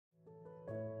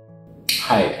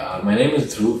Hi, my name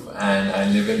is Dhruv and I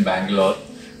live in Bangalore.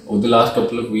 Over the last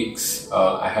couple of weeks,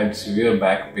 I had severe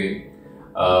back pain,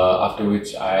 after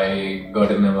which I got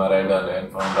an MRI done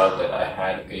and found out that I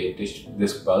had a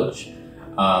disc bulge,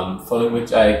 following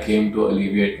which I came to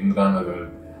Alleviate in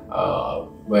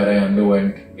where I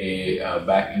underwent a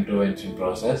back intervention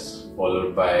process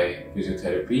followed by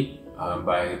physiotherapy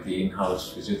by the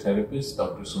in-house physiotherapist,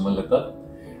 Dr. Sumalata,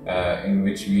 in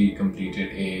which we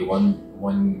completed a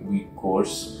one week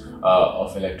course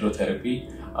of electrotherapy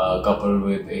coupled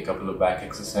with a couple of back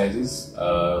exercises,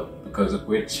 because of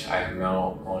which I am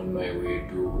now on my way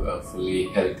to a fully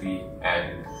healthy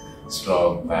and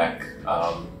strong back.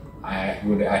 I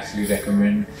would actually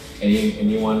recommend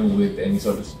anyone with any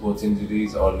sort of sports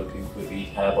injuries or looking for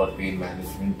rehab or pain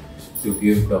management to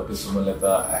give Dr.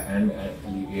 Sumalata and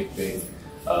Alleviate Pain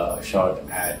a shot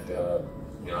at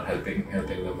helping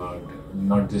them out,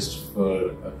 not just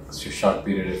for a short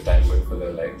period of time but for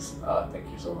their lives. Thank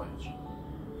you so much.